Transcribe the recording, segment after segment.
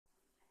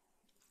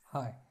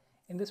Hi,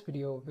 in this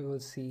video we will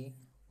see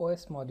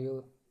OS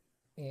module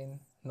in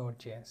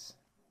Node.js.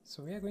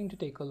 So we are going to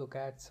take a look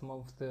at some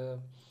of the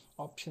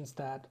options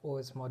that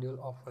OS module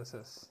offers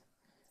us.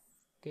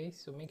 Okay,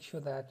 so make sure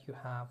that you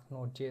have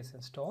Node.js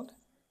installed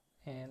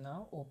and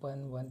now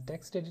open one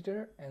text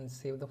editor and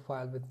save the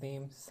file with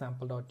name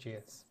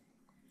sample.js.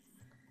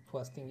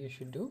 First thing you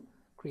should do,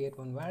 create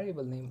one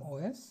variable name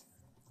OS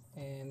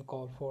and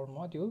call for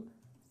module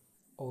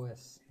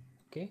OS.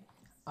 Okay,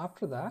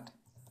 after that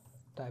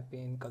type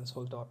in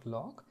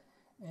console.log,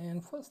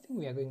 and first thing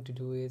we are going to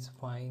do is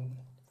find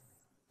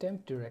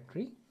temp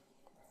directory.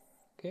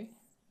 Okay,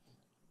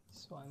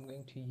 so I'm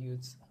going to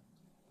use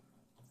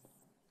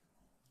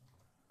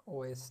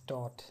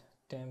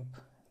os.temp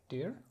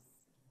dir.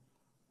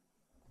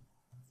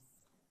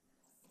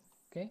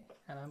 Okay,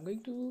 and I'm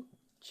going to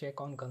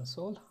check on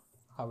console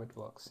how it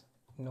works.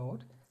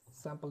 Node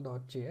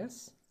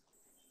sample.js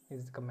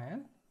is the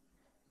command.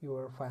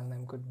 Your file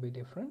name could be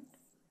different.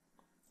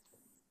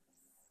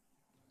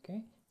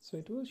 Okay, so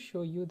it will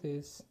show you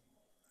this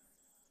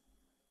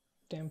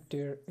temp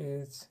dir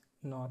is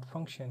not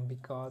function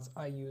because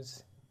I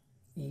use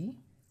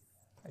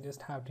I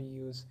just have to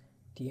use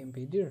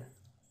tmp dir.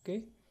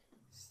 Okay,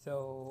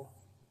 so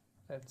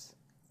let's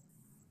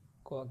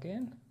go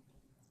again,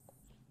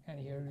 and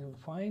here you'll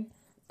find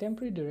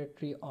temporary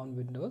directory on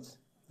Windows,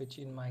 which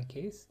in my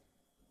case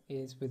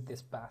is with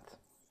this path.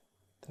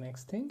 The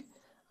next thing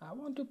I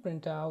want to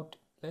print out,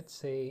 let's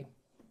say,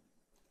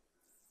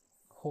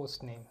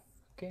 host name.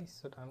 Okay,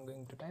 so I'm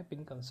going to type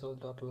in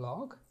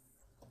console.log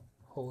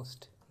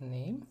host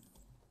name,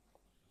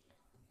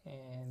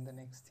 and the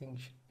next thing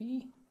should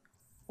be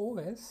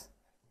os.host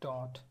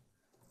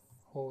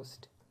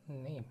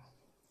name.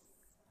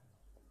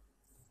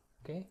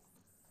 Okay,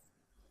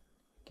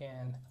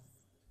 can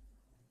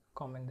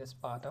comment this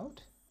part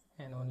out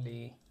and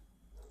only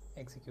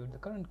execute the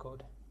current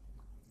code,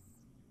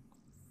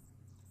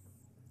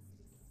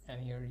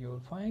 and here you will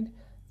find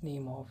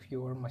name of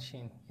your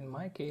machine. In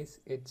my case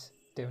it's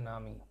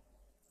Devnami.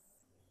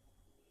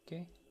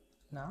 Okay,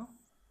 now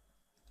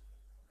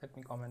let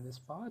me comment this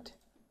part,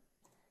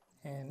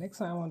 and next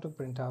I want to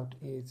print out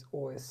is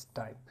OS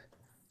type.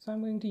 So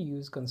I'm going to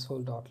use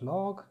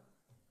console.log,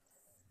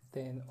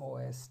 then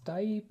OS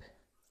type,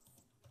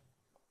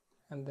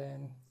 and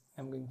then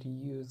I'm going to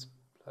use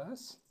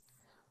plus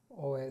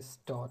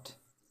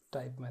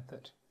os.type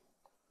method.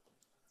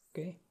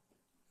 Okay,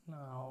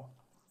 now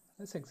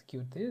let's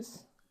execute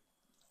this.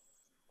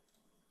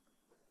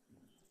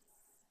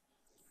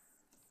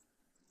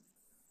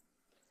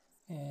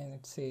 And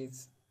it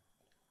says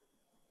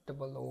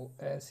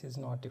OS is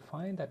not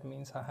defined. That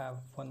means I have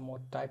one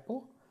more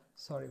typo.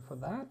 Sorry for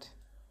that.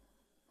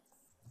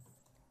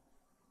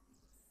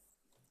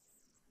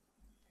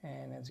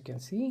 And as you can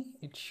see,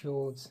 it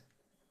shows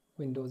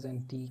Windows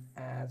NT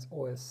as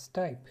OS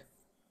type.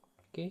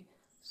 Okay,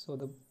 so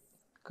the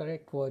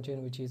correct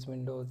version, which is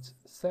Windows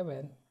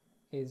 7,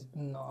 is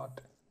not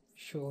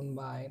shown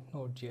by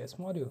NodeJS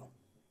module.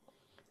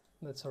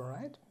 That's all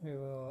right. We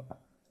will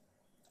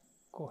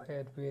go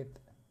ahead with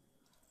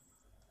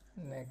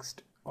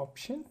next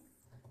option.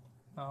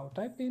 Now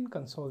type in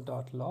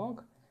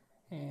console.log,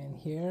 and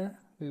here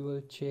we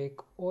will check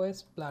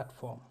OS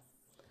platform.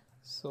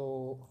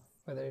 So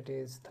whether it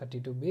is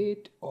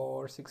 32-bit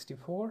or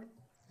 64,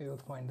 we will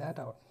find that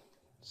out.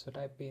 So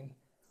type in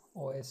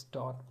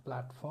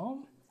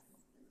os.platform,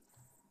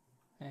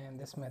 and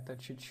this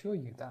method should show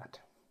you that.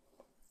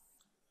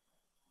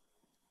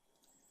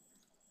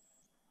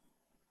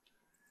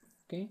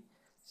 Okay,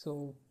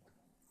 so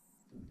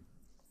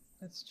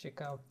let's check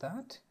out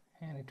that,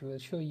 and it will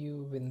show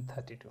you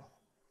Win32.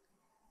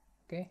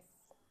 Okay,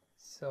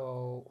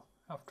 so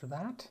after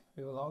that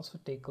we will also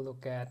take a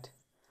look at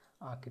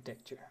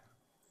architecture.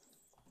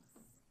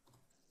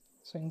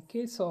 So in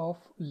case of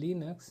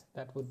Linux,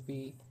 that would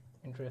be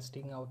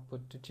interesting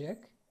output to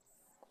check.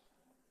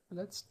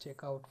 Let's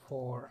check out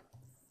for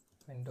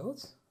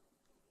Windows.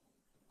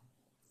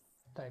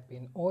 Type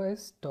in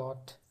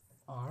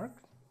os.arch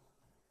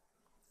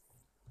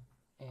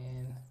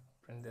and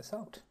print this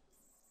out.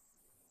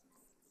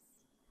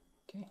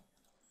 Okay,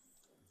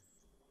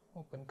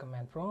 open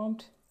command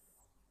prompt,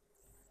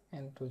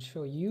 and it will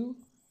show you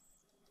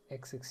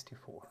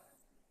x64.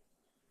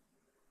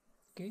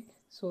 Okay,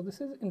 so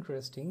this is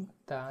interesting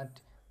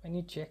that when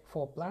you check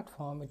for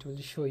platform, it will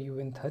show you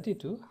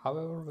Win32.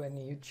 However, when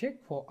you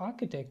check for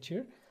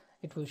architecture,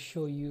 it will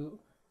show you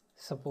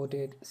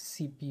supported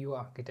CPU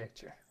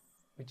architecture,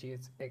 which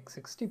is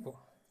x64.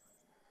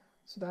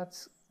 So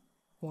that's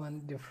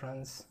one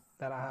difference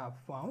that I have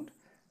found.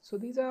 So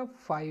these are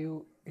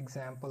 5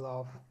 examples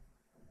of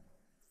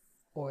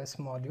OS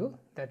module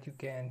that you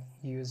can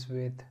use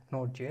with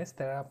Node.js.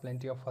 There are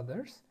plenty of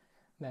others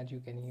that you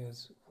can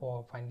use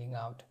for finding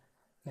out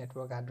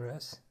network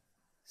address,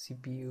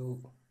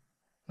 CPU,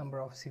 number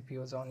of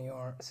CPUs on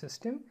your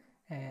system,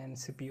 and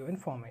CPU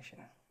information.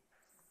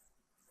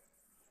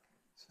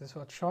 So this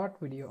was a short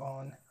video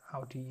on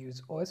how to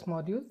use OS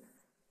module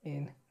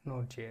in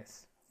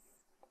Node.js.